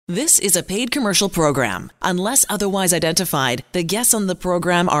This is a paid commercial program. Unless otherwise identified, the guests on the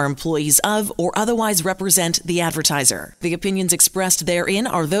program are employees of or otherwise represent the advertiser. The opinions expressed therein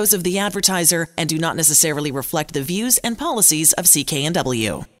are those of the advertiser and do not necessarily reflect the views and policies of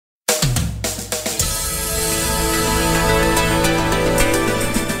CKNW.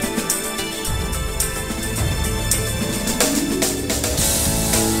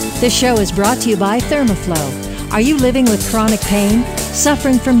 This show is brought to you by Thermoflow. Are you living with chronic pain,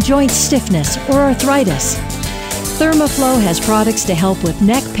 suffering from joint stiffness or arthritis? Thermoflow has products to help with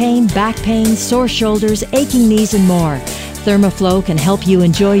neck pain, back pain, sore shoulders, aching knees, and more. Thermoflow can help you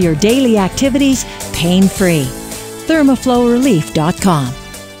enjoy your daily activities pain-free. ThermoflowRelief.com.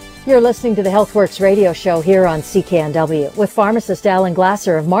 You're listening to the HealthWorks radio show here on CKNW with pharmacist Alan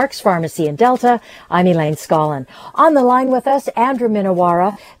Glasser of Mark's Pharmacy in Delta. I'm Elaine Scollin. On the line with us, Andrew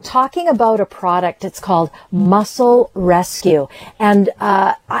Minowara, talking about a product. It's called Muscle Rescue. And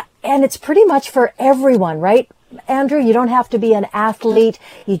it's pretty much for everyone, right? Andrew, you don't have to be an athlete.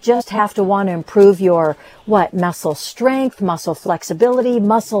 You just have to want to improve your, muscle strength, muscle flexibility,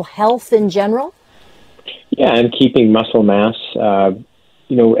 muscle health in general? Yeah, and keeping muscle mass.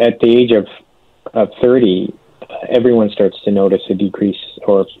 At the age of 30, everyone starts to notice a decrease,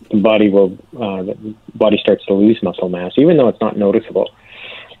 or the body starts to lose muscle mass, even though it's not noticeable.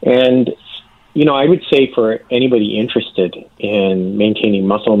 And, I would say for anybody interested in maintaining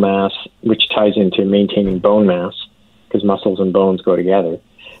muscle mass, which ties into maintaining bone mass, because muscles and bones go together,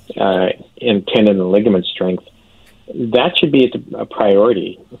 and tendon and ligament strength, that should be a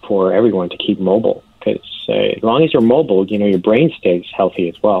priority for everyone to keep mobile. Because as long as you're mobile, your brain stays healthy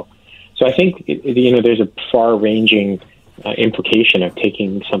as well. So I think, there's a far-ranging implication of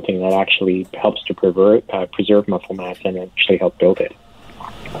taking something that actually helps to preserve muscle mass and actually help build it.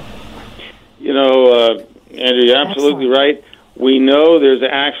 Andrew, you're absolutely right. We know there's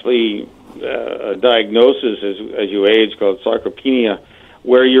actually a diagnosis as you age called sarcopenia,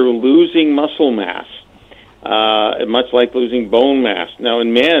 where you're losing muscle mass, much like losing bone mass. Now,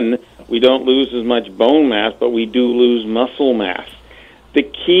 in men, we don't lose as much bone mass, but we do lose muscle mass. The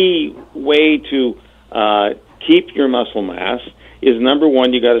key way to keep your muscle mass is, number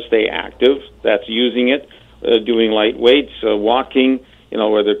one, you got to stay active. That's using it, doing light weights, walking,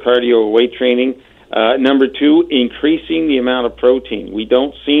 whether cardio or weight training. Number two, increasing the amount of protein. We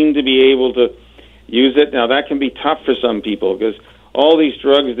don't seem to be able to use it. Now, that can be tough for some people because all these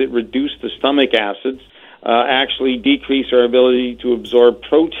drugs that reduce the stomach acids actually decrease our ability to absorb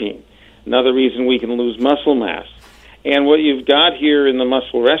protein. Another reason we can lose muscle mass. And what you've got here in the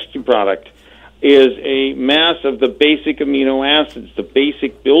Muscle Rescue product is a mass of the basic amino acids, the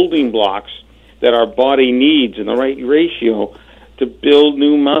basic building blocks that our body needs in the right ratio to build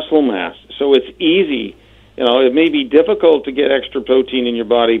new muscle mass. So it's easy. It may be difficult to get extra protein in your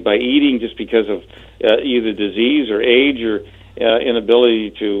body by eating just because of either disease or age or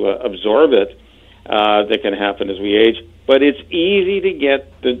inability to absorb it that can happen as we age. But it's easy to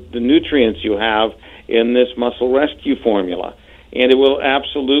get the nutrients you have in this Muscle Rescue formula. And it will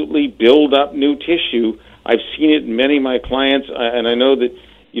absolutely build up new tissue. I've seen it in many of my clients, and I know that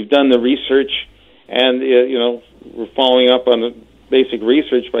you've done the research, and we're following up on the basic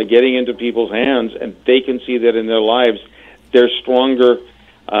research by getting into people's hands, and they can see that in their lives they're stronger,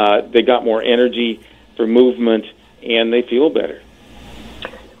 they got more energy for movement, and they feel better.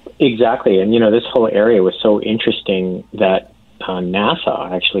 Exactly, and this whole area was so interesting that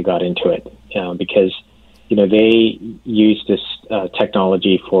NASA actually got into it because they use this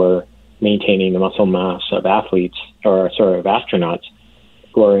technology for maintaining the muscle mass of of astronauts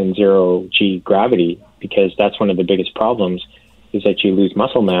who are in zero-G gravity, because that's one of the biggest problems is that you lose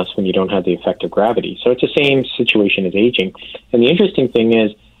muscle mass when you don't have the effect of gravity. So it's the same situation as aging. And the interesting thing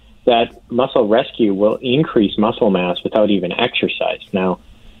is that Muscle Rescue will increase muscle mass without even exercise. Now,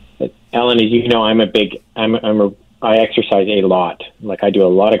 Alan, as you know, I exercise a lot. Like, I do a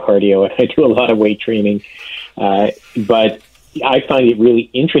lot of cardio and I do a lot of weight training. But I find it really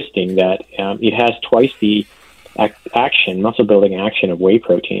interesting that it has twice the muscle building action of whey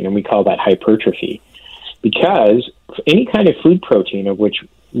protein, and we call that hypertrophy. Because any kind of food protein, of which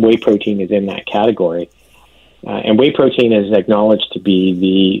whey protein is in that category, and whey protein is acknowledged to be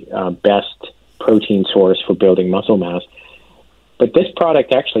the best protein source for building muscle mass. But this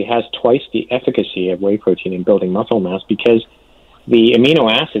product actually has twice the efficacy of whey protein in building muscle mass, because the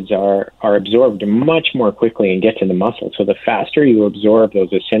amino acids are absorbed much more quickly and get to the muscle. So the faster you absorb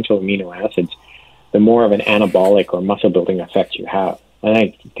those essential amino acids, the more of an anabolic or muscle building effect you have. And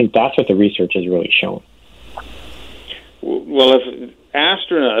I think that's what the research has really shown. Well, if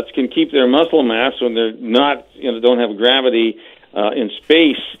astronauts can keep their muscle mass when they're not, don't have gravity in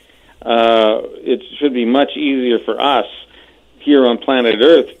space, it should be much easier for us here on planet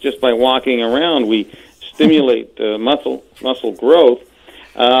Earth. Just by walking around, we stimulate muscle growth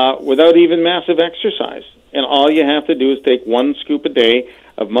without even massive exercise. And all you have to do is take 1 scoop a day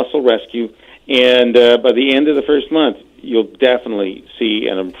of Muscle Rescue, and by the end of the first month, you'll definitely see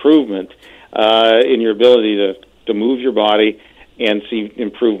an improvement in your ability to move your body and see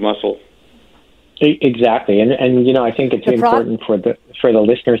improved muscle. Exactly, and I think it's important for the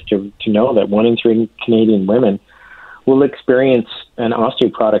listeners to know that 1 in 3 Canadian women will experience an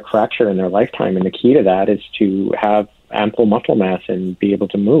osteoporotic fracture in their lifetime, and the key to that is to have ample muscle mass and be able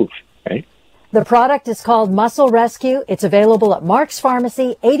to move, right? The product is called Muscle Rescue. It's available at Mark's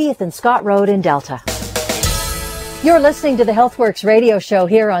Pharmacy, 80th and Scott Road in Delta. You're listening to the HealthWorks radio show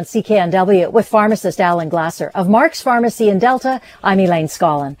here on CKNW with pharmacist Alan Glasser of Mark's Pharmacy in Delta. I'm Elaine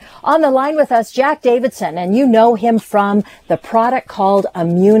Scollin. On the line with us, Jack Davidson, and you know him from the product called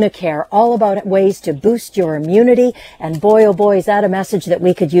Immunicare, all about ways to boost your immunity. And boy, oh boy, is that a message that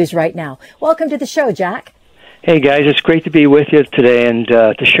we could use right now. Welcome to the show, Jack. Hey guys, it's great to be with you today and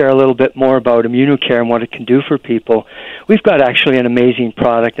to share a little bit more about Immunicare and what it can do for people. We've got actually an amazing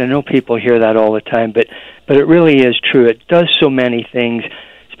product. I know people hear that all the time, but it really is true. It does so many things,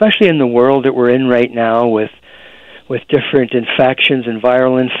 especially in the world that we're in right now with different infections and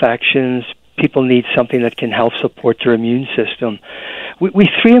viral infections. People need something that can help support their immune system. We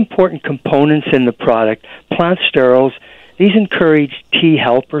 3 important components in the product: plant sterols. These encourage T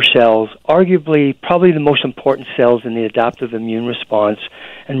helper cells, arguably probably the most important cells in the adaptive immune response,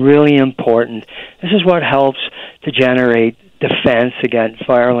 and really important. This is what helps to generate defense against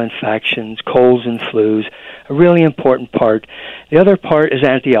viral infections, colds and flus, a really important part. The other part is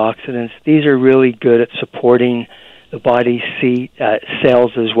antioxidants. These are really good at supporting the body's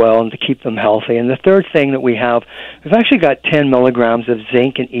cells as well and to keep them healthy. And the third thing that we've actually got 10 milligrams of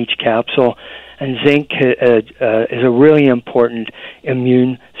zinc in each capsule. And zinc is a really important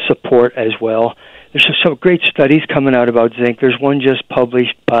immune support as well. There's some great studies coming out about zinc. There's one just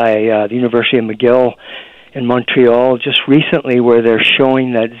published by the University of McGill in Montreal just recently where they're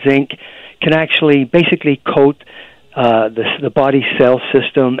showing that zinc can actually basically coat the body's cell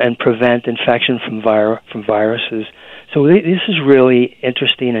system and prevent infection from viruses. So this is really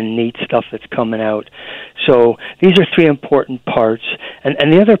interesting and neat stuff that's coming out. So these are 3 important parts.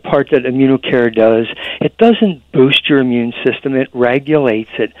 And the other part that Immunicare does, it doesn't boost your immune system, it regulates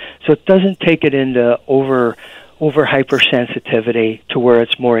it. So it doesn't take it into over hypersensitivity to where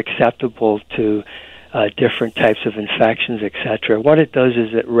it's more acceptable to different types of infections, etc. What it does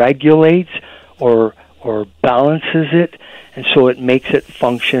is it regulates or balances it, and so it makes it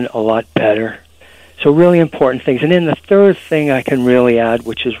function a lot better. So really important things. And then the third thing I can really add,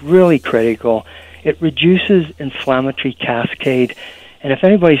 which is really critical, it reduces inflammatory cascade. And if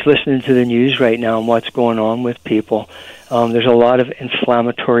anybody's listening to the news right now and what's going on with people, there's a lot of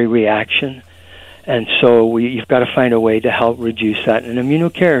inflammatory reaction. And so you've got to find a way to help reduce that. And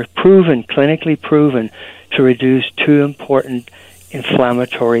Immunicare is clinically proven, to reduce 2 important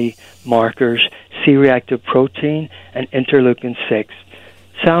inflammatory markers, C-reactive protein and interleukin-6.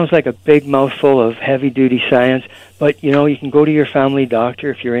 Sounds like a big mouthful of heavy-duty science, but, you can go to your family doctor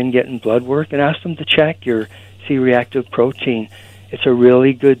if you're in getting blood work and ask them to check your C-reactive protein. It's a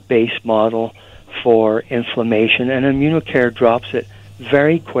really good base model for inflammation, and Immunicare drops it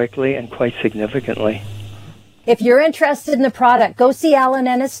very quickly and quite significantly. If you're interested in the product, go see Alan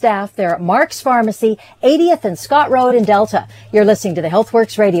and his staff. They're at Mark's Pharmacy, 80th and Scott Road in Delta. You're listening to the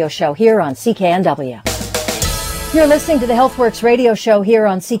HealthWorks radio show here on CKNW. You're listening to the HealthWorks radio show here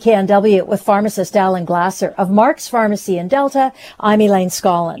on CKNW with pharmacist Alan Glasser of Mark's Pharmacy in Delta. I'm Elaine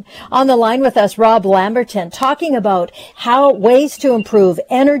Scollin. On the line with us, Rob Lamberton, talking about ways to improve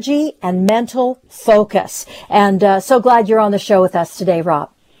energy and mental focus. And so glad you're on the show with us today, Rob.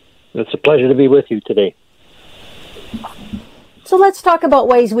 It's a pleasure to be with you today. So let's talk about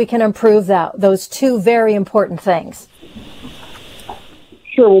ways we can improve those 2 very important things.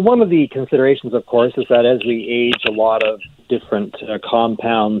 Sure. Well, one of the considerations, of course, is that as we age, a lot of different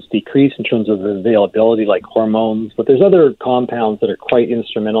compounds decrease in terms of availability, like hormones. But there's other compounds that are quite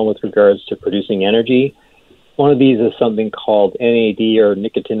instrumental with regards to producing energy. One of these is something called NAD, or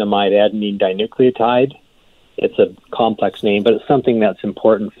nicotinamide adenine dinucleotide. It's a complex name, but it's something that's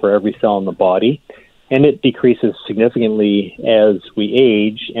important for every cell in the body. And it decreases significantly as we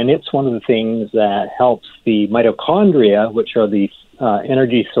age. And it's one of the things that helps the mitochondria, which are the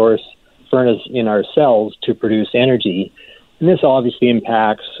energy source furnace in our cells, to produce energy. And this obviously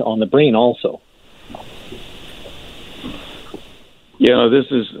impacts on the brain also. This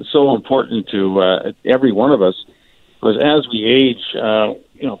is so important to every one of us, because as we age,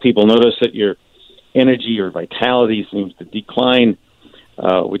 people notice that your energy or vitality seems to decline,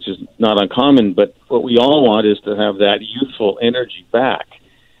 which is not uncommon. But what we all want is to have that youthful energy back.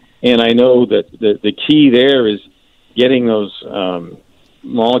 And I know that the key there is getting those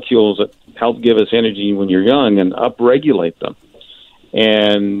molecules that help give us energy when you're young and upregulate them.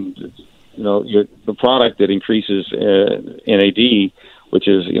 And the product that increases NAD, which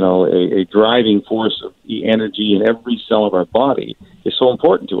is a driving force of the energy in every cell of our body, is so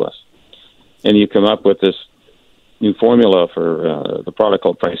important to us. And you come up with this new formula for the product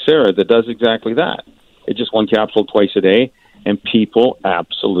called Pricera that does exactly that. It's just one capsule twice a day, and people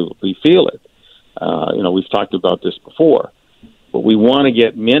absolutely feel it. We've talked about this before, but we want to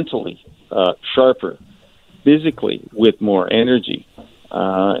get mentally sharper, physically with more energy.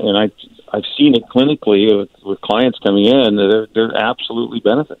 And I've seen it clinically with clients coming in. They're absolutely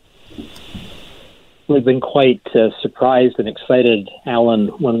benefit. We've been quite surprised and excited, Alan,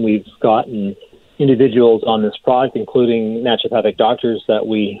 when we've gotten individuals on this product, including naturopathic doctors that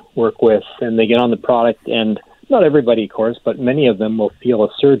we work with, and they get on the product, and not everybody, of course, but many of them will feel a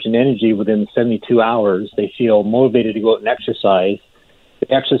surge in energy within 72 hours. They feel motivated to go out and exercise.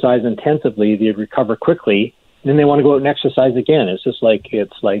 They exercise intensively. They recover quickly. And then they want to go out and exercise again. It's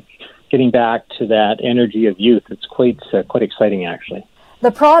like getting back to that energy of youth. It's quite exciting, actually.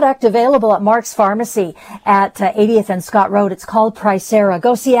 The product available at Mark's Pharmacy at 80th and Scott Road. It's called Pricera.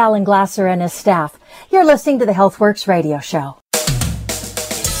 Go see Alan Glasser and his staff. You're listening to the HealthWorks radio show.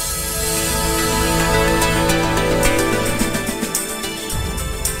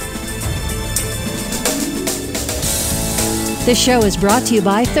 This show is brought to you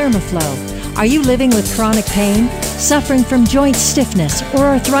by Thermoflow. Are you living with chronic pain, suffering from joint stiffness or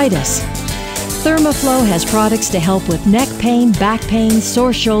arthritis? Thermoflow has products to help with neck pain, back pain,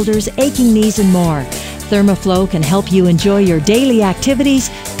 sore shoulders, aching knees, and more. Thermoflow can help you enjoy your daily activities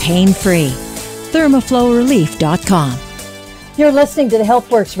pain-free. ThermoflowRelief.com. You're listening to the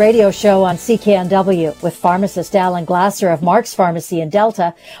HealthWorks radio show on CKNW with pharmacist Alan Glasser of Mark's Pharmacy in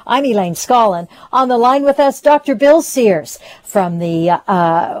Delta. I'm Elaine Scollin. On the line with us, Dr. Bill Sears from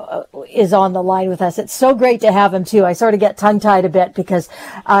is on the line with us. It's so great to have him too. I sort of get tongue-tied a bit because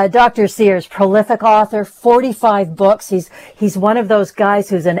Dr. Sears, prolific author, 45 books. He's one of those guys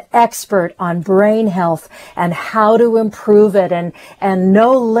who's an expert on brain health and how to improve it, and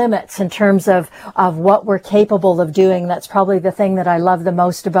no limits in terms of what we're capable of doing. That's probably the thing that I love the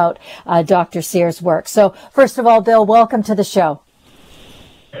most about Dr. Sears' work. So first of all, Bill, welcome to the show.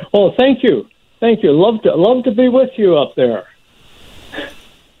 Oh, thank you. Thank you. Love to be with you up there.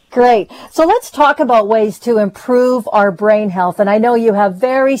 Great. So let's talk about ways to improve our brain health. And I know you have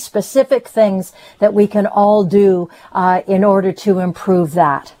very specific things that we can all do in order to improve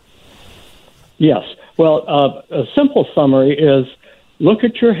that. Yes. Well, a simple summary is look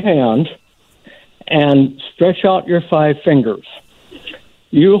at your hand and stretch out your 5 fingers.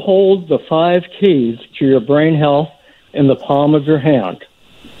 You hold the 5 keys to your brain health in the palm of your hand.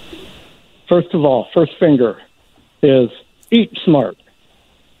 First of all, first finger is eat smart.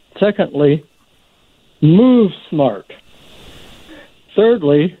 Secondly, move smart.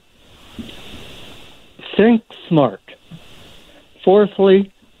 Thirdly, think smart.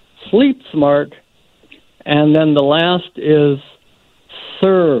 Fourthly, sleep smart. And then the last is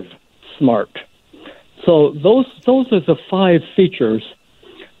serve smart. So those are the 5 features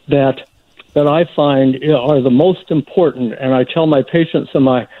that I find are the most important. And I tell my patients in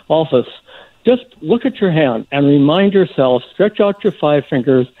my office, just look at your hand and remind yourself, stretch out your 5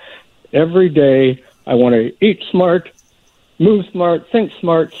 fingers every day. I want to eat smart, move smart, think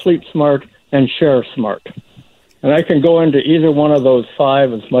smart, sleep smart, and share smart. And I can go into either one of those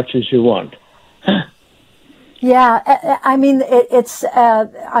 5 as much as you want. Yeah, I mean,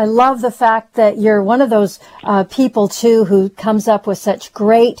 I love the fact that you're one of those people, too, who comes up with such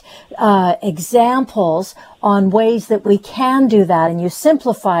great examples on ways that we can do that. And you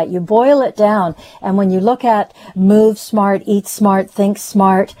simplify it, you boil it down. And when you look at move smart, eat smart, think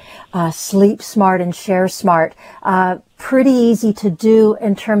smart, sleep smart, and share smart, pretty easy to do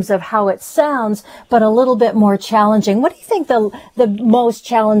in terms of how it sounds, but a little bit more challenging. What do you think the most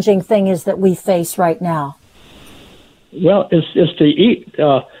challenging thing is that we face right now? Well, it's to eat.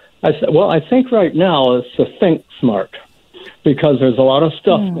 I think right now it's to think smart because there's a lot of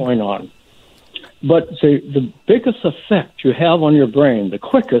stuff going on. But the biggest effect you have on your brain, the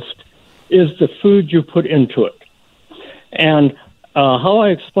quickest, is the food you put into it. And how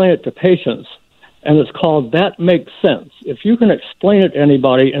I explain it to patients, and it's called That Makes Sense. If you can explain it to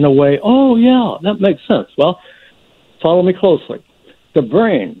anybody in a way, oh, yeah, that makes sense. Well, follow me closely. The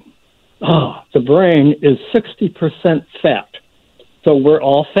brain is 60% fat. So we're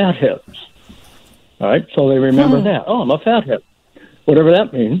all fatheads. All right, so they remember that. Oh, I'm a fathead, whatever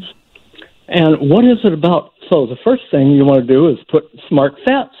that means. And what is it about? So the first thing you want to do is put smart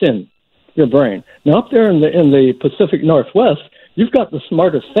fats in your brain. Now, up there in the Pacific Northwest, you've got the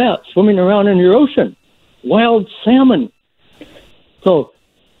smartest fats swimming around in your ocean, wild salmon. So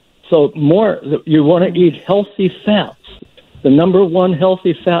more, you want to eat healthy fats. The number one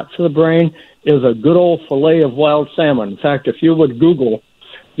healthy fat for the brain is a good old fillet of wild salmon. In fact, if you would Google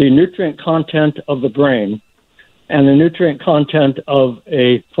the nutrient content of the brain and the nutrient content of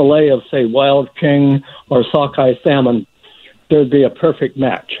a fillet of, say, wild king or sockeye salmon, there'd be a perfect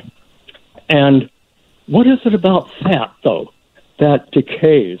match. And what is it about fat, though, that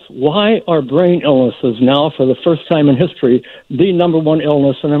decays? Why are brain illnesses now, for the first time in history, the number one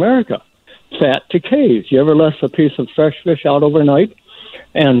illness in America? Fat decays. You ever let a piece of fresh fish out overnight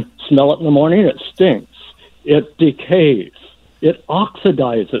and smell it in the morning? It stinks. It decays. It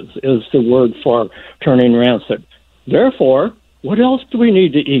oxidizes, is the word for turning rancid. Therefore, what else do we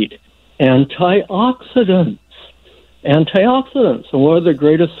need to eat? Antioxidants. Antioxidants. And what are the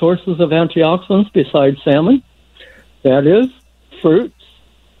greatest sources of antioxidants besides salmon? That is fruits,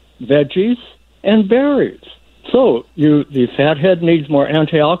 veggies, and berries. So the fathead needs more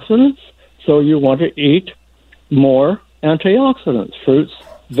antioxidants, so you want to eat more antioxidants, fruits,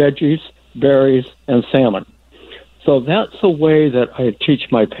 veggies, berries, and salmon. So that's a way that I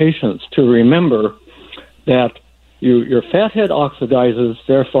teach my patients to remember that your fathead oxidizes,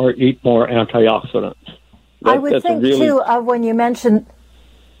 therefore eat more antioxidants. I would think, too, when you mentioned...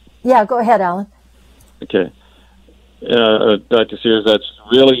 Yeah, go ahead, Alan. Okay. Dr. Sears, that's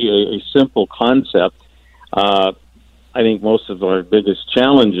really a simple concept. I think most of our biggest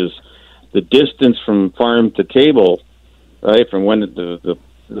challenge is the distance from farm to table, right, from when the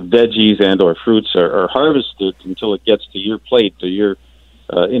veggies and or fruits are harvested until it gets to your plate, to your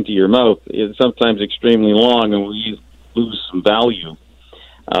into your mouth, is sometimes extremely long, and we lose some value.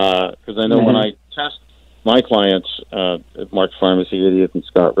 Because I know when I test my clients at Mark's Pharmacy, 80th and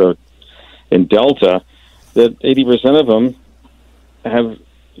Scott Road in Delta, that 80% of them have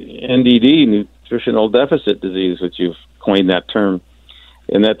NDD, nutritional deficit disease, which you've coined that term,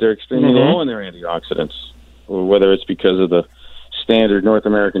 and that they're extremely low in their antioxidants, or whether it's because of the standard North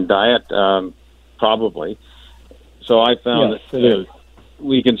American diet, probably. So I found that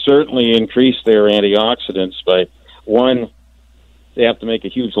we can certainly increase their antioxidants by, one, they have to make a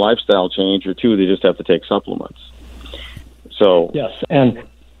huge lifestyle change, or two, they just have to take supplements. So yes,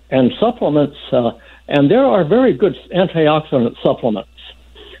 and supplements, and there are very good antioxidant supplements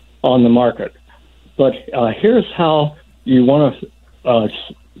on the market. But here's how you want to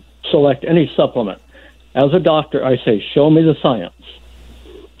select any supplement. As a doctor, I say, show me the science.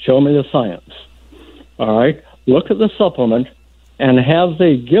 Show me the science. All right? Look at the supplement, and have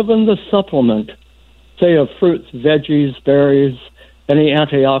they given the supplement, say, of fruits, veggies, berries, any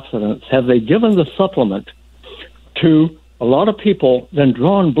antioxidants, have they given the supplement to a lot of people, then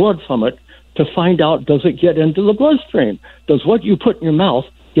drawn blood from it to find out, does it get into the bloodstream? Does what you put in your mouth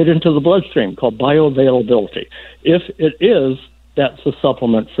get into the bloodstream, called bioavailability? If it is, that's a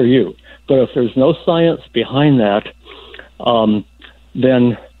supplement for you. But if there's no science behind that,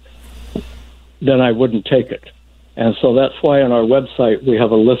 then I wouldn't take it. And so that's why on our website we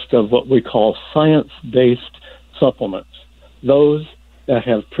have a list of what we call science-based supplements, those that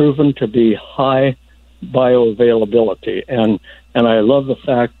have proven to be high bioavailability. And I love the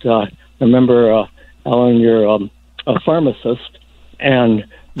fact, remember, Alan, you're a pharmacist, and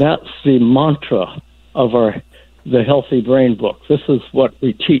that's the mantra of the Healthy Brain book. This is what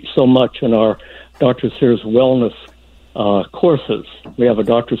we teach so much in our Dr. Sears Wellness courses. We have a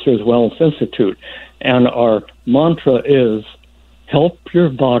Dr. Sears Wellness Institute, and our mantra is help your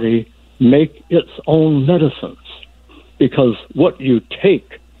body make its own medicines, because what you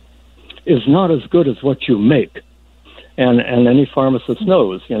take is not as good as what you make. And any pharmacist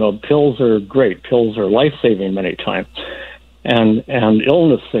knows, pills are great. Pills are life-saving many times and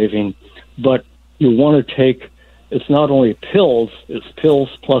illness-saving, but you want to take, it's not only pills, it's pills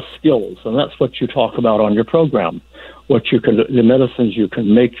plus skills, and that's what you talk about on your program, the medicines you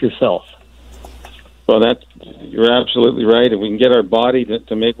can make yourself. Well, you're absolutely right, and we can get our body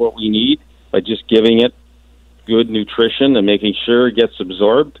to make what we need by just giving it good nutrition and making sure it gets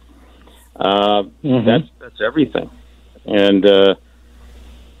absorbed. That's everything. And to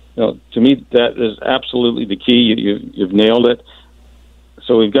me, that is absolutely the key. You've nailed it.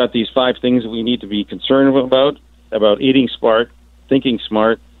 So we've got these 5 things that we need to be concerned about eating smart, thinking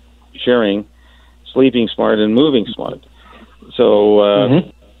smart, sharing, sleeping smart, and moving smart.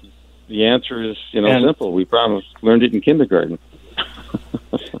 So the answer is, simple. We promise. Learned it in kindergarten.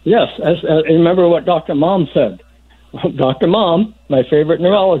 Yes, remember what Dr. Mom said. Dr. Mom, my favorite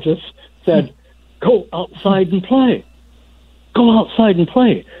neurologist, said, go outside and play. Go outside and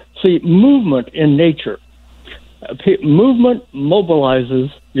play. See, movement in nature. Movement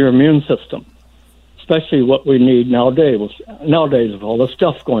mobilizes your immune system, especially what we need nowadays with all the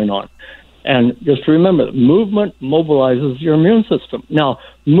stuff going on. And just remember, movement mobilizes your immune system. Now,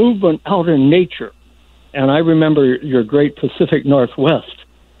 movement out in nature, and I remember your great Pacific Northwest,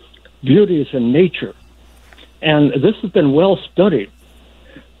 beauty is in nature. And this has been well studied,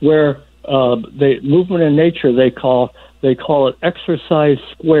 where the movement in nature, they call it exercise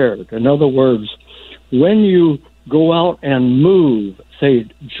squared. In other words, when you go out and move, say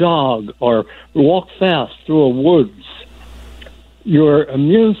jog or walk fast through a woods, your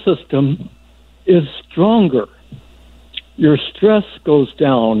immune system is stronger. Your stress goes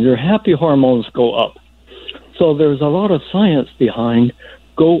down. Your happy hormones go up. So there's a lot of science behind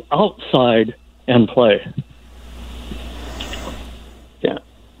go outside and play. Yeah,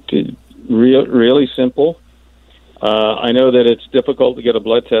 really simple. I know that it's difficult to get a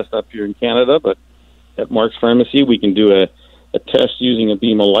blood test up here in Canada, but at Mark's Pharmacy, we can do a test using a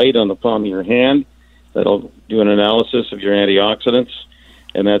beam of light on the palm of your hand. That'll do an analysis of your antioxidants,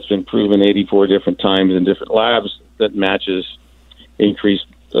 and that's been proven 84 different times in different labs that matches increased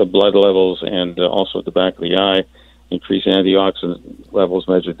blood levels and also at the back of the eye, increased antioxidant levels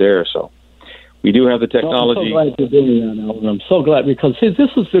measured there. So we do have the technology. I'm so glad you're doing that, Alan. I'm so glad because see,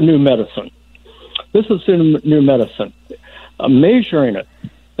 this is the new medicine. This is the new medicine. Measuring it.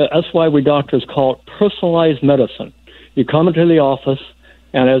 That's why we doctors call it personalized medicine. You come into the office,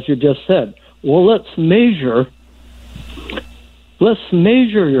 and as you just said, well, let's measure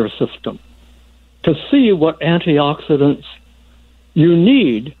your system to see what antioxidants you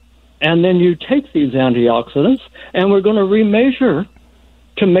need, and then you take these antioxidants, and we're going to remeasure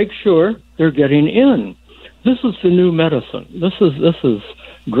to make sure they're getting in. This is the new medicine. This is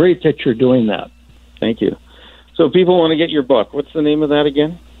great that you're doing that. Thank you. So people want to get your book. What's the name of that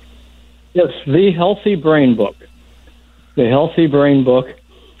again? It's The Healthy Brain Book. The Healthy Brain Book,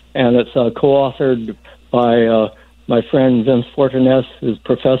 and it's co-authored by my friend Vince Fortinez, who's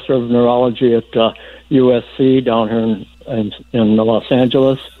professor of neurology at USC down here in Los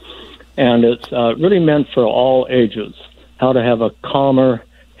Angeles. And it's really meant for all ages, how to have a calmer,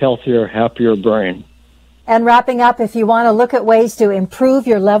 healthier, happier brain. And wrapping up, if you want to look at ways to improve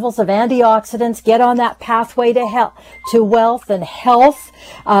your levels of antioxidants, get on that pathway to health, to wealth and health,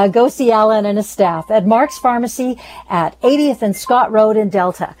 go see Alan and his staff at Mark's Pharmacy at 80th and Scott Road in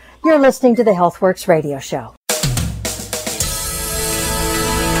Delta. You're listening to the HealthWorks radio show.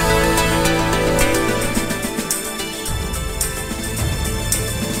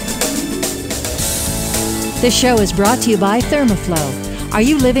 This show is brought to you by Thermoflow. Are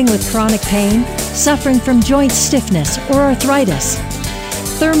you living with chronic pain, suffering from joint stiffness or arthritis?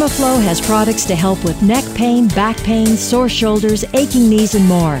 Thermoflow has products to help with neck pain, back pain, sore shoulders, aching knees, and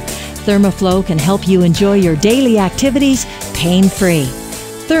more. Thermoflow can help you enjoy your daily activities pain-free.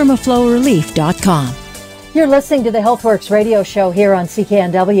 ThermoflowRelief.com. You're listening to the HealthWorks radio show here on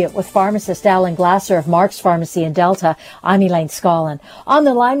CKNW with pharmacist Alan Glasser of Mark's Pharmacy in Delta. I'm Elaine Scollin. On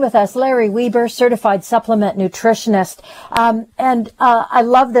the line with us, Larry Weber, certified supplement nutritionist. I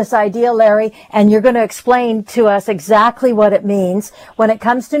love this idea, Larry, and you're going to explain to us exactly what it means. When it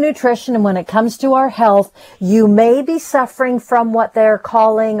comes to nutrition and when it comes to our health, you may be suffering from what they're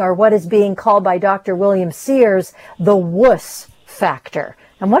calling, or what is being called by Dr. William Sears, the wuss factor.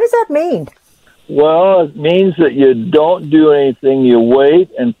 And what does that mean? Well, it means that you don't do anything. You wait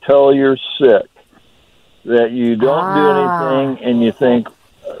until you're sick. That you don't do anything, and you think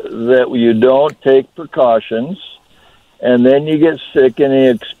that you don't take precautions, and then you get sick and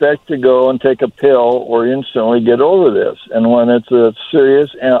you expect to go and take a pill or instantly get over this. And when it's a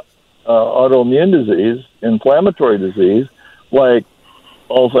serious autoimmune disease, inflammatory disease, like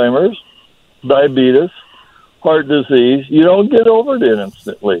Alzheimer's, diabetes, heart disease, you don't get over it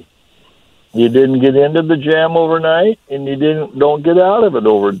instantly. You didn't get into the jam overnight, and you don't get out of it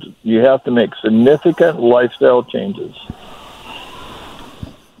You have to make significant lifestyle changes.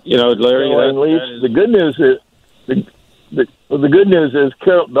 You know, Larry, the good news is the good news is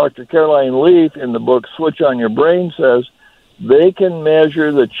Dr. Caroline Leaf in the book Switch on Your Brain says they can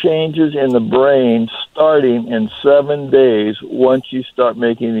measure the changes in the brain starting in 7 days once you start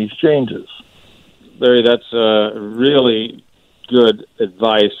making these changes. Larry, that's really good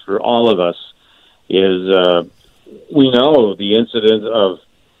advice for all of us. Is we know the incidence of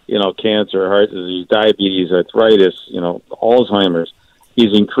cancer, heart disease, diabetes, arthritis, Alzheimer's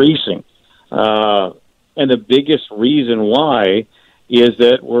is increasing, and the biggest reason why is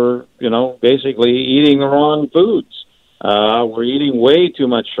that we're, basically eating the wrong foods. We're eating way too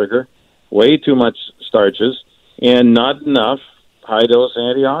much sugar, way too much starches, and not enough high-dose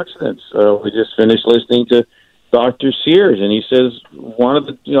antioxidants. We just finished listening to Dr. Sears, and he says one of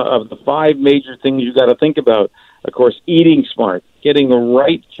the of the 5 major things you got to think about, of course, eating smart, getting the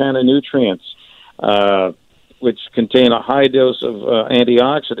right kind of nutrients, which contain a high dose of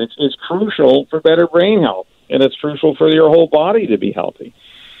antioxidants, is crucial for better brain health, and it's crucial for your whole body to be healthy.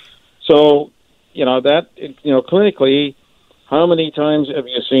 So, clinically, how many times have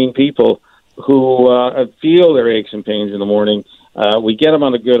you seen people who feel their aches and pains in the morning? We get them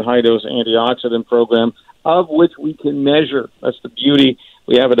on a good high-dose antioxidant program, of which we can measure. That's the beauty.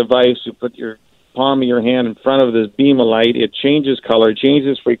 We have a device. You put your palm of your hand in front of this beam of light. It changes color,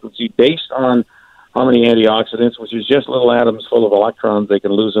 changes frequency based on how many antioxidants, which is just little atoms full of electrons. They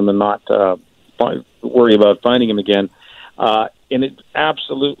can lose them and not worry about finding them again. And it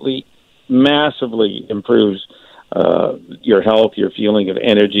absolutely, massively improves your health, your feeling of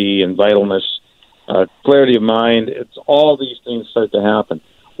energy and vitalness, clarity of mind. It's all these things start to happen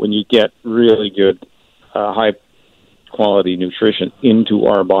when you get really good, high-quality nutrition into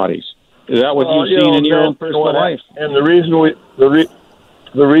our bodies. Is that what you've seen in your own personal life? And the reason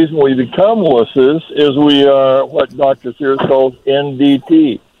we become wusses is we are what Dr. Sears calls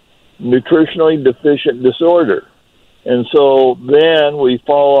NDT, nutritionally deficient disorder. And so then we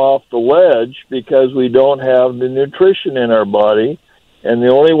fall off the ledge because we don't have the nutrition in our body. And the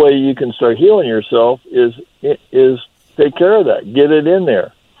only way you can start healing yourself is take care of that, get it in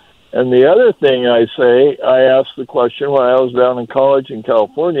there. And the other thing I asked the question when I was down in college in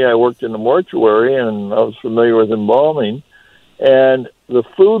California. I worked in the mortuary, and I was familiar with embalming. And the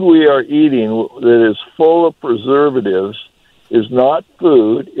food we are eating that is full of preservatives is not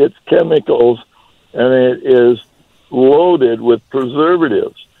food, it's chemicals, and it is loaded with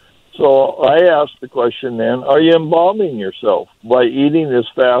preservatives. So I asked the question then, are you embalming yourself by eating this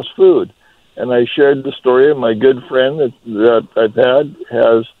fast food? And I shared the story of my good friend that I've had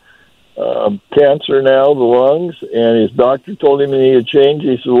has cancer now, the lungs, and his doctor told him he needed to change.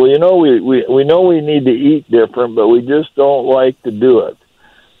 He said, well, we know we need to eat different, but we just don't like to do it.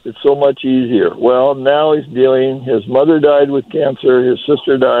 It's so much easier. Well, now he's his mother died with cancer, his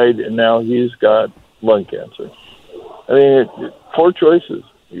sister died, and now he's got lung cancer. I mean, 4 choices.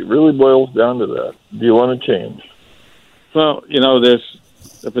 It really boils down to that. Do you want to change? Well, there's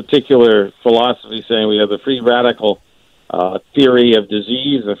a particular philosophy saying we have the free radical theory of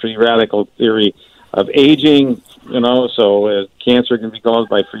disease, the free radical theory of aging, so cancer can be caused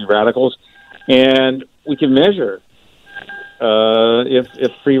by free radicals. And we can measure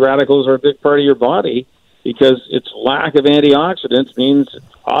if free radicals are a big part of your body, because its lack of antioxidants means,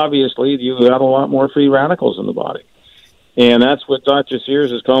 obviously, you have a lot more free radicals in the body. And that's what Dr.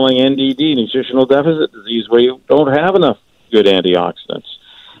 Sears is calling NDD, nutritional deficit disease, where you don't have enough good antioxidants.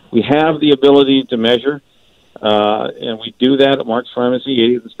 We have the ability to measure, and we do that at Mark's Pharmacy,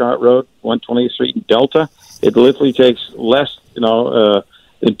 80th and Scott Road, 120th Street in Delta. It literally takes less, than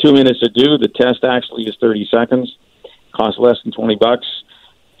 2 minutes to do. The test actually is 30 seconds. Costs less than $20.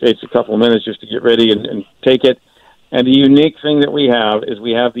 Takes a couple of minutes just to get ready and take it. And the unique thing that we have is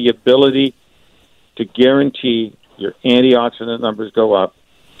we have the ability to guarantee your antioxidant numbers go up,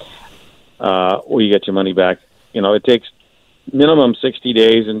 or you get your money back. It takes minimum 60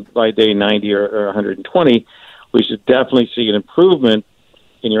 days, and by day 90 or 120, we should definitely see an improvement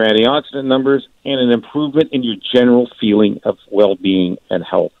in your antioxidant numbers and an improvement in your general feeling of well-being and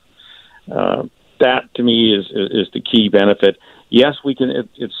health. That, to me, is the key benefit. Yes, we can.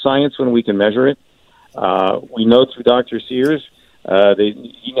 It's science when we can measure it. We know through Dr. Sears,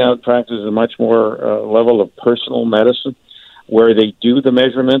 he now practices a much more level of personal medicine, where they do the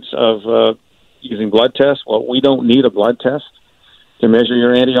measurements of using blood tests. Well, we don't need a blood test to measure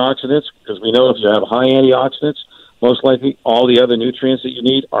your antioxidants, because we know if you have high antioxidants, most likely all the other nutrients that you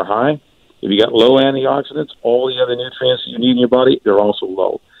need are high. If you got low antioxidants, all the other nutrients that you need in your body, they're also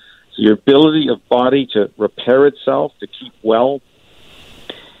low. So your ability of body to repair itself, to keep well,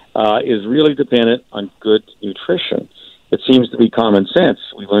 is really dependent on good nutrition. It seems to be common sense.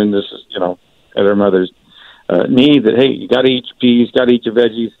 We learned this, at our mother's knee, that, hey, you got to eat your peas, got to eat your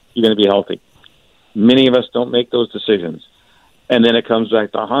veggies, you're going to be healthy. Many of us don't make those decisions. And then it comes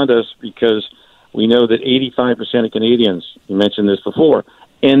back to haunt us, because we know that 85% of Canadians, you mentioned this before,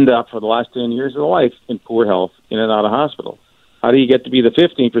 end up for the last 10 years of their life in poor health, in and out of hospital. How do you get to be the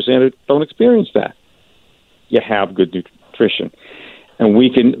 15% who don't experience that? You have good nutrition. And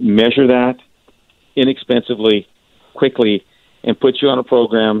we can measure that inexpensively, quickly, and put you on a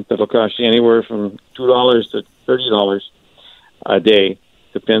program that will cost you anywhere from $2 to $30 a day.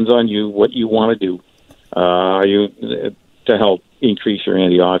 Depends on you, what you want to do. To help increase your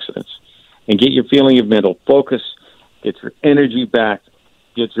antioxidants and get your feeling of mental focus, get your energy back,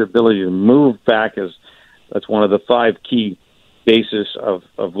 get your ability to move back. That's one of the 5 key bases of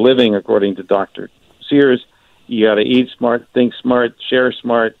living, according to Dr. Sears. You got to eat smart, think smart, share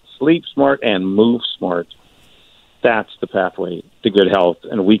smart, sleep smart, and move smart. That's the pathway to good health,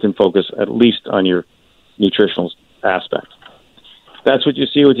 and we can focus at least on your nutritional aspect. That's what you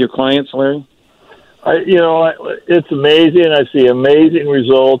see with your clients, Larry? It's amazing. I see amazing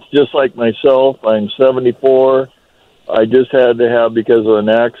results, just like myself. I'm 74. I just had to have, because of an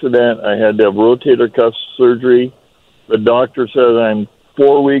accident, I had to have rotator cuff surgery. The doctor said I'm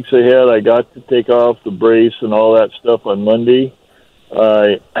 4 weeks ahead. I got to take off the brace and all that stuff on Monday.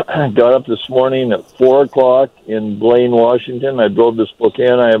 I got up this morning at 4 o'clock in Blaine, Washington. I drove to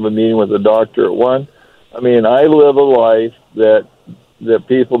Spokane. I have a meeting with the doctor at 1. I mean, I live a life that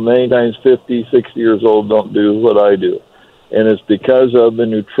people many times 50, 60 years old don't do what I do. And it's because of the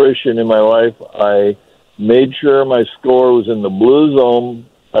nutrition in my life. I made sure my score was in the blue zone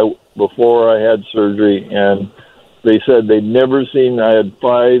before I had surgery, and they said they'd never seen. I had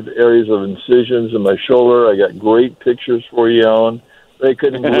 5 areas of incisions in my shoulder. I got great pictures for you, Alan. They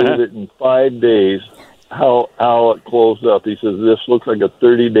couldn't believe it in 5 days how it closed up. He says, this looks like a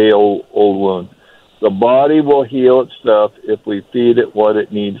 30-day-old wound. The body will heal itself if we feed it what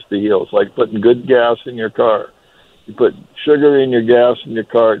it needs to heal. It's like putting good gas in your car. You put sugar in your gas in your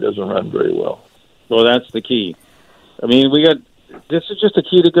car, it doesn't run very well. Well, that's the key. I mean, this is just a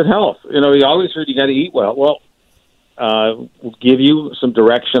key to good health. We always heard you got to eat well. Well, we'll give you some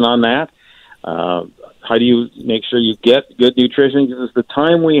direction on that. How do you make sure you get good nutrition? Because it's the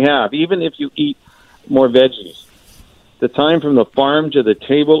time we have, even if you eat more veggies, the time from the farm to the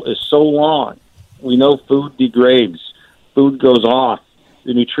table is so long. We know food degrades. Food goes off.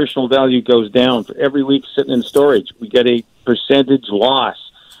 The nutritional value goes down. For every week sitting in storage, we get a percentage loss.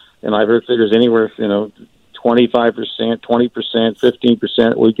 And I've heard figures anywhere, 25%, 20%,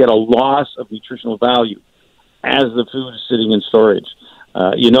 15%. We get a loss of nutritional value as the food is sitting in storage.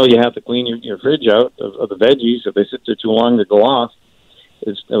 You have to clean your fridge out of the veggies. If they sit there too long, they go off.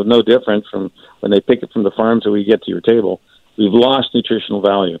 It's no different from when they pick it from the farm till we get to your table. We've lost nutritional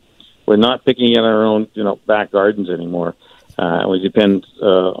value. We're not picking in our own, back gardens anymore. We depend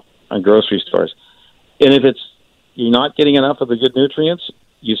on grocery stores. And if you're not getting enough of the good nutrients,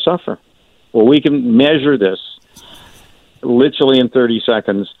 you suffer. Well, we can measure this literally in 30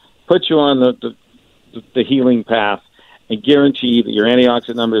 seconds, put you on the healing path, and guarantee that your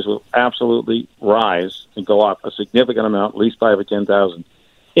antioxidant numbers will absolutely rise and go up a significant amount, at least 5,000 or 10,000,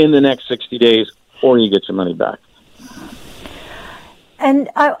 in the next 60 days, or you get your money back. And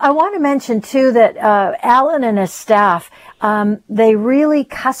I want to mention, too, that Alan and his staff, they really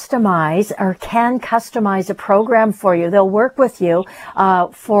customize or can customize a program for you. They'll work with you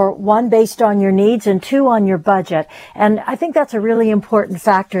for 1, based on your needs, and 2, on your budget. And I think that's a really important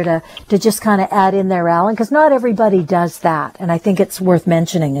factor to just kind of add in there, Alan, because not everybody does that. And I think it's worth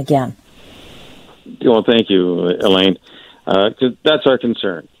mentioning again. Well, thank you, Elaine. 'Cause that's our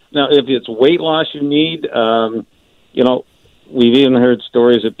concern. Now, if it's weight loss you need, we've even heard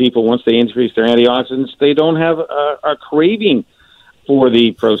stories of people, once they increase their antioxidants, they don't have a craving for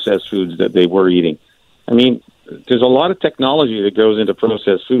the processed foods that they were eating. I mean, there's a lot of technology that goes into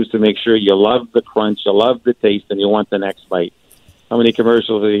processed foods to make sure you love the crunch, you love the taste, and you want the next bite. How many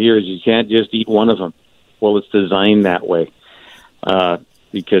commercials are here? You can't just eat one of them. Well, it's designed that way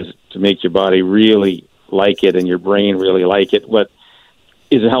because to make your body really like it and your brain really like it. What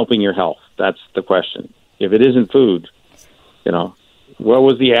is it helping your health? That's the question. If it isn't food, what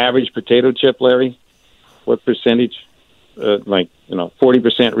was the average potato chip, Larry? What percentage?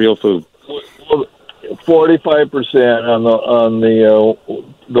 40% real food. 45% on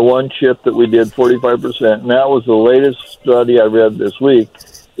the one chip that we did. 45%, and that was the latest study I read this week.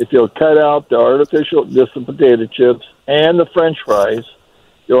 If you'll cut out just the potato chips and the French fries,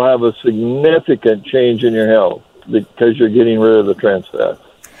 you'll have a significant change in your health because you're getting rid of the trans fats.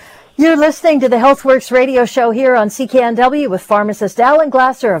 You're listening to the HealthWorks radio show here on CKNW with pharmacist Alan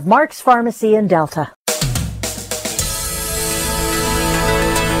Glasser of Mark's Pharmacy in Delta.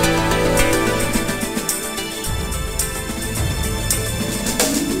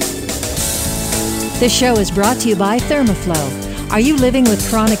 This show is brought to you by Thermoflow. Are you living with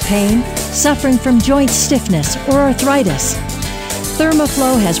chronic pain, suffering from joint stiffness, or arthritis?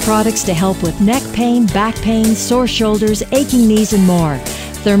 Thermoflow has products to help with neck pain, back pain, sore shoulders, aching knees, and more.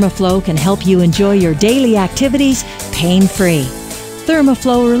 Thermoflow can help you enjoy your daily activities pain-free.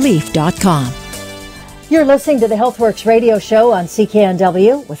 ThermoflowRelief.com. You're listening to the HealthWorks radio show on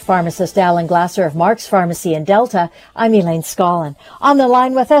CKNW with pharmacist Alan Glasser of Mark's Pharmacy in Delta. I'm Elaine Scollin. On the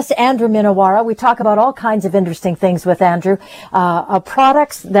line with us, Andrew Minowara. We talk about all kinds of interesting things with Andrew.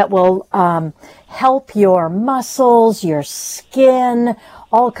 Products that will help your muscles, your skin,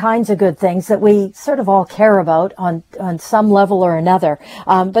 all kinds of good things that we sort of all care about on some level or another.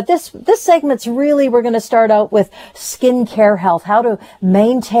 But this segment's really, we're going to start out with skincare health, how to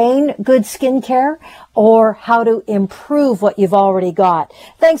maintain good skincare or how to improve what you've already got.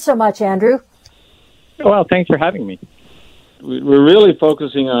 Thanks so much, Andrew. Well, thanks for having me. We're really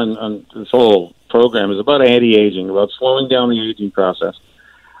focusing on this whole program is about anti-aging, about slowing down the aging process.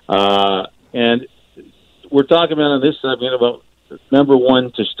 And we're talking about in this segment about number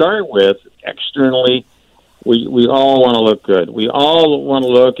one, to start with, externally, we all want to look good. We all want to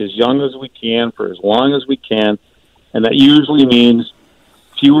look as young as we can for as long as we can, and that usually means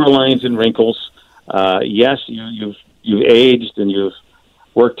fewer lines and wrinkles. Yes, you've aged and you've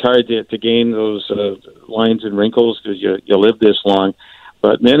worked hard to gain those lines and wrinkles because you live this long,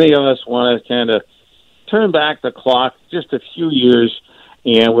 but many of us want to kind of turn back the clock just a few years,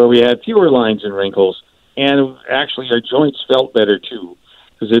 and where we had fewer lines and wrinkles. And actually, our joints felt better, too,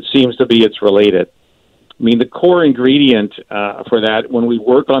 because it seems to be it's related. I mean, the core ingredient for that, when we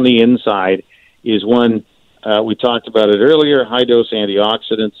work on the inside, is one, we talked about it earlier, high-dose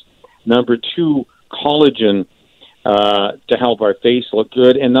antioxidants. Number two, collagen to help our face look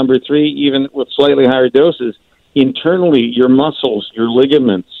good. And number three, even with slightly higher doses, internally, your muscles, your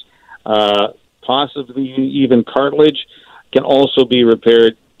ligaments, possibly even cartilage, can also be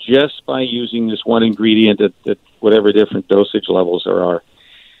repaired just by using this one ingredient at whatever different dosage levels there are.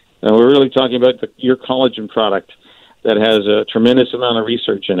 And we're really talking about your collagen product that has a tremendous amount of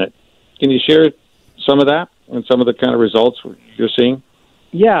research in it. Can you share some of that and some of the kind of results you're seeing?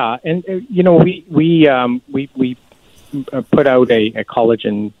 Yeah, and we put out a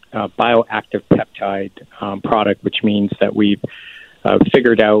collagen bioactive peptide product, which means that we've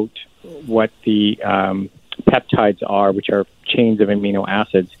figured out what the peptides are, which are chains of amino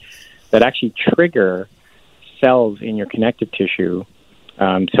acids that actually trigger cells in your connective tissue.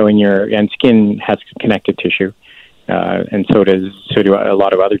 And skin has connective tissue, and so do a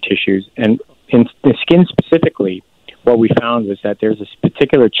lot of other tissues. And in the skin specifically, what we found was that there's this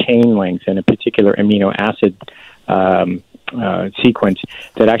particular chain length and a particular amino acid sequence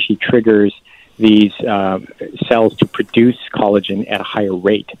that actually triggers these cells to produce collagen at a higher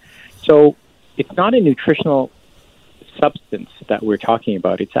rate. So it's not a nutritional substance that we're talking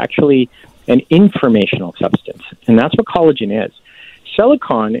about. It's actually an informational substance, and that's what collagen is.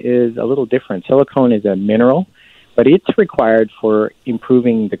 Silicone is a little different. Silicone is a mineral, but it's required for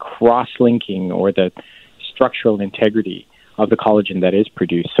improving the cross-linking or the structural integrity of the collagen that is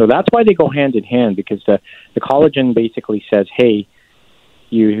produced. So that's why they go hand in hand, because the collagen basically says, hey,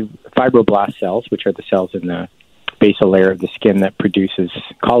 you fibroblast cells, which are the cells in the basal layer of the skin that produces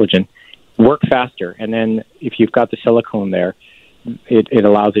collagen, work faster. And then if you've got the silicone there, it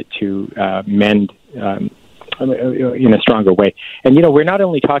allows it to mend in a stronger way. And, we're not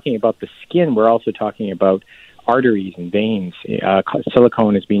only talking about the skin, we're also talking about arteries and veins.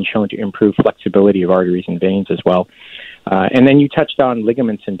 Silicone is being shown to improve flexibility of arteries and veins as well. And then you touched on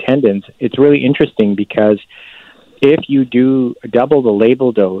ligaments and tendons. It's really interesting because if you do double the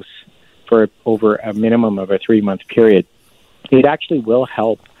label dose for over a minimum of a 3-month period, it actually will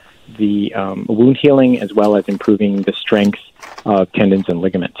help the wound healing as well as improving the strength of tendons and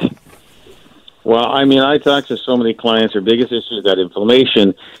ligaments. Well, I mean, I talk to so many clients. Their biggest issue is that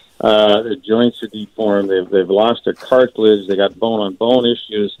inflammation. Their joints are deformed. They've lost their cartilage. They got bone-on-bone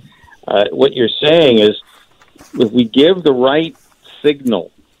issues. What you're saying is, if we give the right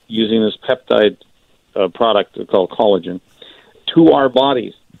signal using this peptide product called collagen to our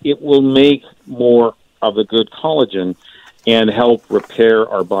bodies, it will make more of the good collagen and help repair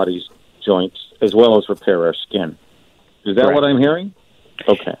our body's joints as well as repair our skin. Is that what I'm hearing?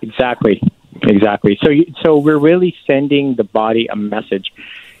 Okay. Exactly. So we're really sending the body a message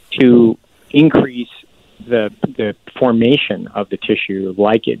to increase the formation of the tissue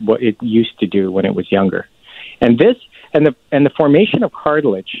like what it used to do when it was younger. And the formation of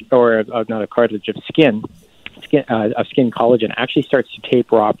cartilage, or not of cartilage, of skin collagen actually starts to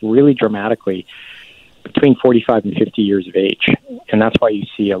taper off really dramatically between 45 and 50 years of age. And that's why you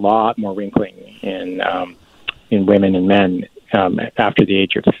see a lot more wrinkling in women and men after the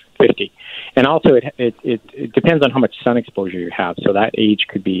age of 50. And also, it depends on how much sun exposure you have. So that age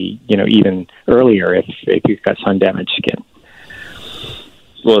could be, even earlier if you've got sun-damaged skin.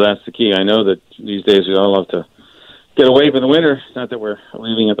 Well, that's the key. I know that these days we all love to get away for the winter. Not that we're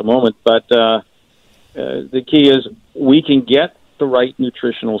leaving at the moment, but the key is we can get the right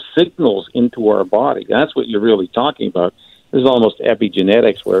nutritional signals into our body. That's what you're really talking about. There's almost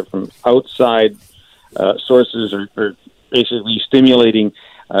epigenetics, where from outside sources are basically stimulating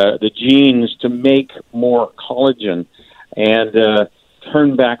the genes to make more collagen and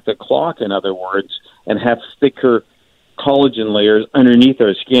turn back the clock, in other words, and have thicker collagen layers underneath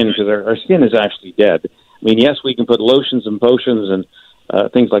our skin, because our skin is actually dead. I mean, yes, we can put lotions and potions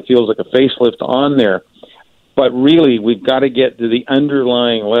and things like feels like a facelift on there, but really we've got to get to the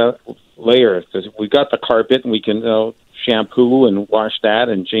underlying layer, because we've got the carpet and we can shampoo and wash that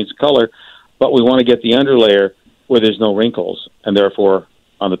and change the color, but we want to get the underlayer where there's no wrinkles, and therefore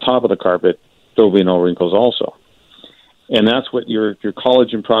on the top of the carpet there will be no wrinkles also. And that's what your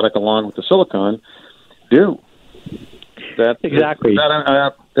collagen product along with the silicone do. Exactly. Did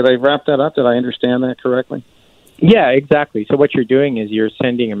I wrap that up? Did I understand that correctly? Yeah, exactly. So what you're doing is you're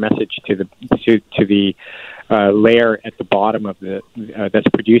sending a message to the layer at the bottom of the that's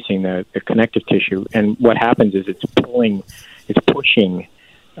producing the connective tissue, and what happens is it's pushing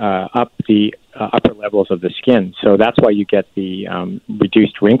up the upper levels of the skin. So that's why you get the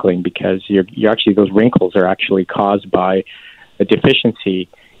reduced wrinkling, because you're actually, those wrinkles are actually caused by a deficiency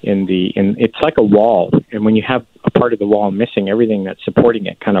in it's like a wall, and when you have a part of the wall missing, everything that's supporting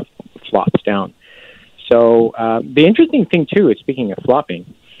it kind of flops down. So the interesting thing too is, speaking of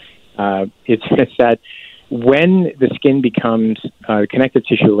flopping, it's that when the skin becomes connective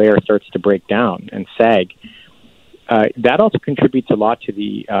tissue layer starts to break down and sag, that also contributes a lot to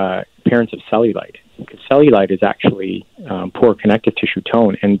the appearance of cellulite, because cellulite is actually poor connective tissue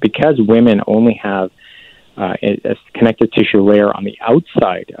tone, and because women only have a connective tissue layer on the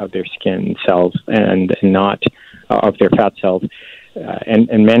outside of their skin cells and not of their fat cells,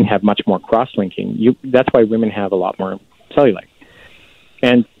 and men have much more cross-linking. That's why women have a lot more cellulite.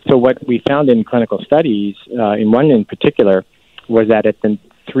 And so what we found in clinical studies, in one in particular, was that at the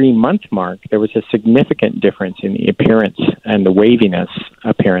 3-month mark, there was a significant difference in the appearance and the waviness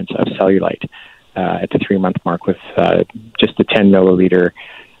appearance of cellulite at the 3-month mark with just the 10 milliliter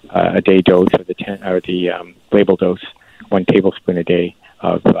a day dose, or the label dose, 1 tablespoon a day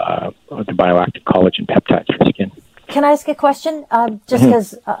of the bioactive collagen peptides for skin. Can I ask a question? Just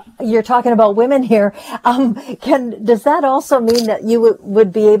because you're talking about women here, does that also mean that you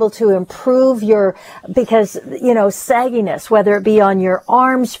would be able to improve because sagginess, whether it be on your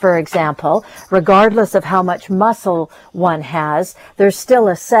arms, for example, regardless of how much muscle one has, there's still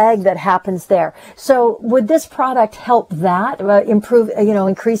a sag that happens there. So would this product help that improve?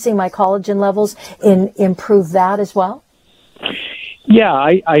 Increasing my collagen levels improve that as well? Yeah,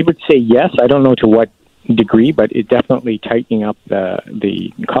 I would say yes. I don't know to what degree, but it definitely tightening up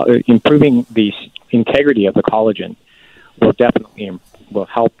improving the integrity of the collagen will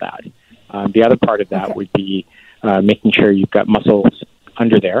help that. The other part of that would be making sure you've got muscles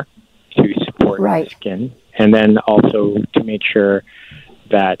under there to support the skin, and then also to make sure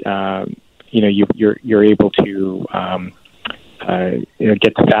that you're able to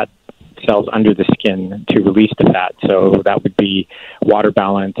get the fat cells under the skin to release the fat. So that would be water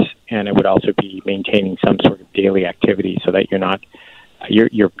balance, and it would also be maintaining some sort of daily activity so that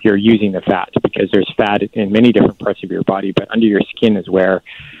you're using the fat, because there's fat in many different parts of your body, but under your skin is where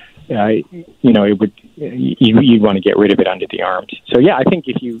you'd want to get rid of it under the arms. So yeah, I think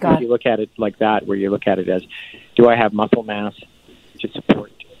if you look at it like that, where you look at it as, do I have muscle mass to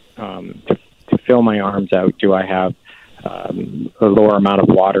support to fill my arms out? Do I have a lower amount of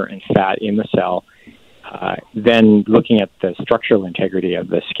water and fat in the cell? Then looking at the structural integrity of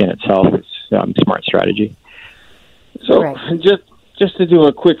the skin itself is a smart strategy. So just to do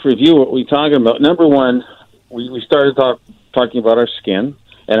a quick review, what we're talking about, number one, we started talking about our skin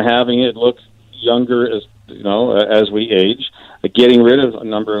and having it look younger as we age, getting rid of a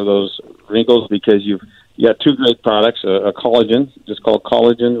number of those wrinkles, because you got 2 great products, a collagen, just called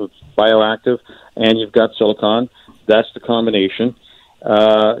collagen, it's bioactive, and you've got silicone. That's the combination.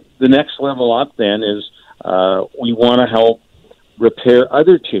 The next level up then is we want to help repair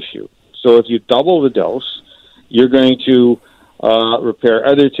other tissue. So if you double the dose, you're going to repair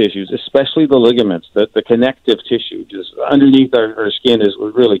other tissues, especially the ligaments, the connective tissue. Just underneath our skin is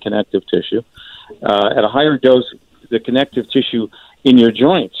really connective tissue. At a higher dose, the connective tissue in your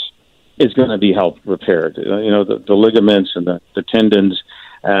joints is going to be helped repaired. The ligaments and the tendons,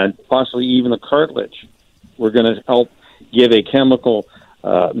 and possibly even the cartilage. We're going to help give a chemical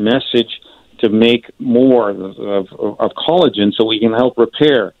message to make more of collagen, so we can help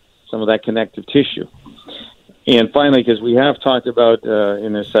repair some of that connective tissue. And finally, because we have talked about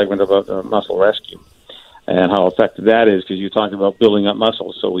in this segment about muscle rescue and how effective that is, because you talked about building up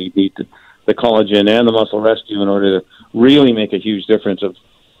muscles, so we need to the collagen and the muscle rescue in order to really make a huge difference of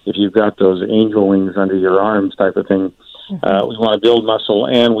if you've got those angel wings under your arms type of thing. We want to build muscle,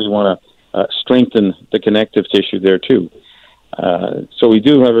 and we want to strengthen the connective tissue there too. So we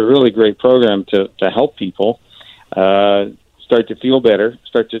do have a really great program to help people start to feel better,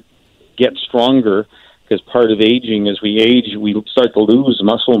 start to get stronger, because part of aging, as we age, we start to lose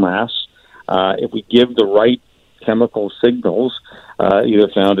muscle mass. If we give the right chemical signals, either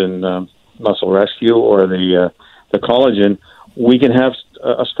found in muscle rescue or the collagen, we can have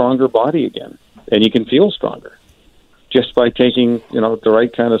a stronger body again, and you can feel stronger just by taking, the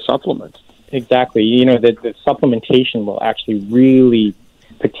right kind of supplement. Exactly. The supplementation will actually really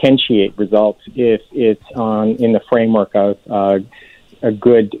potentiate results if it's in the framework of a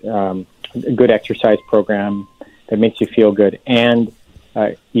good exercise program that makes you feel good, and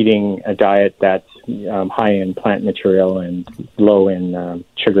eating a diet that's high in plant material and low in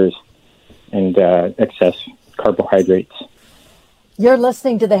sugars and excess carbohydrates. You're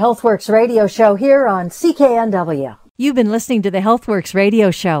listening to the HealthWorks radio show here on CKNW. You've been listening to the HealthWorks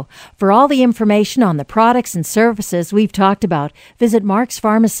radio show. For all the information on the products and services we've talked about, visit Mark's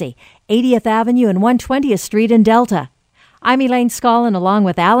Pharmacy, 80th Avenue and 120th Street in Delta. I'm Elaine Scollin, along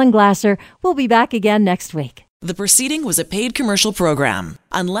with Alan Glasser. We'll be back again next week. The proceeding was a paid commercial program.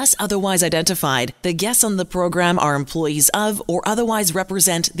 Unless otherwise identified, the guests on the program are employees of or otherwise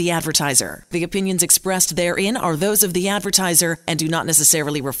represent the advertiser. The opinions expressed therein are those of the advertiser and do not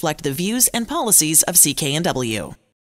necessarily reflect the views and policies of CKNW.